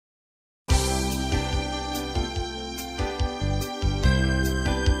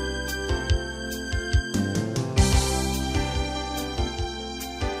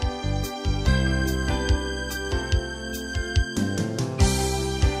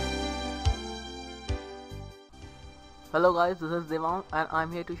Hello guys, this is Devang and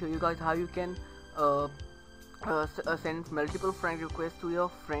I'm here to show you guys how you can uh, send multiple friend requests to your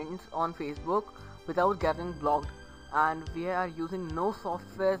friends on Facebook without getting blocked. And we are using no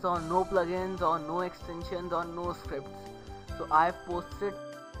softwares or no plugins or no extensions or no scripts. So I've posted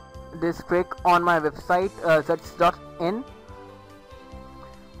this trick on my website Greetzz.in,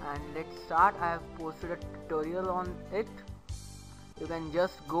 and let's start. I have posted a tutorial on it. You can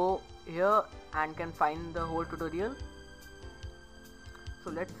just go here and can find the whole tutorial. So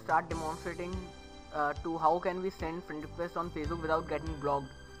let's start demonstrating to how can we send friend requests on Facebook without getting blocked.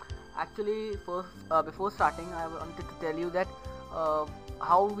 Actually, first before starting, I wanted to tell you that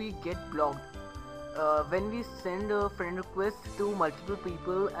how we get blocked. When we send a friend request to multiple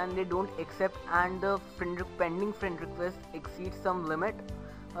people and they don't accept, and the pending friend request exceeds some limit,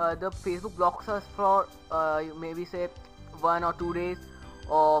 the Facebook blocks us for maybe say 1 or 2 days,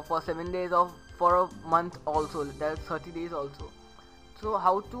 or for 7 days, or for a month also. That's 30 days also. So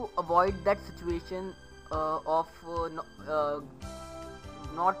how to avoid that situation of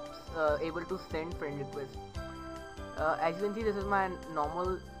not able to send friend requests? As you can see, this is my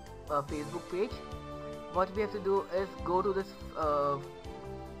normal Facebook page. What we have to do is go to this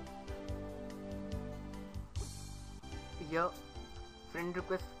here friend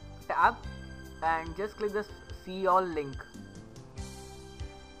request tab and just click the see all link.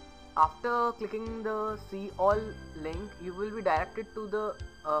 After clicking the see all link, you will be directed to the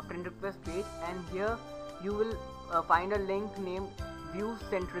friend request page, and here you will find a link named view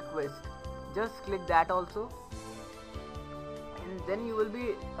sent request. Just click that also, and then you will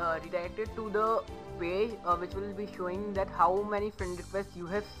be redirected to the page which will be showing that how many friend requests you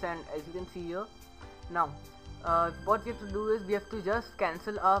have sent, as you can see here. Now what we have to do is we have to just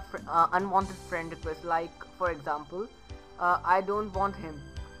cancel a unwanted friend request. Like for example, I don't want him,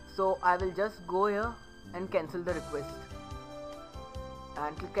 so I will just go here and cancel the request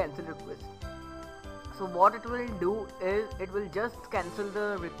and click cancel request. So what it will do is it will just cancel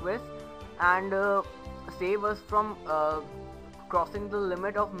the request and save us from crossing the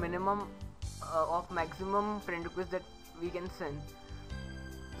limit of minimum of maximum friend requests that we can send.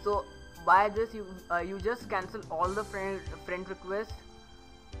 So by this you just cancel all the friend requests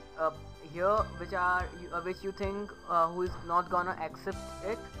here which you think who is not gonna accept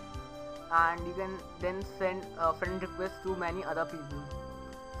it, and you can then send friend requests to many other people.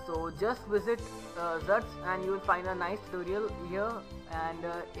 So just visit Greetzz and you will find a nice tutorial here, and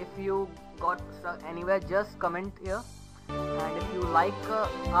if you got stuck anywhere, just comment here, and if you like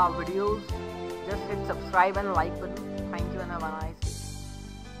our videos, just hit subscribe and like button. Thank you and have a nice day.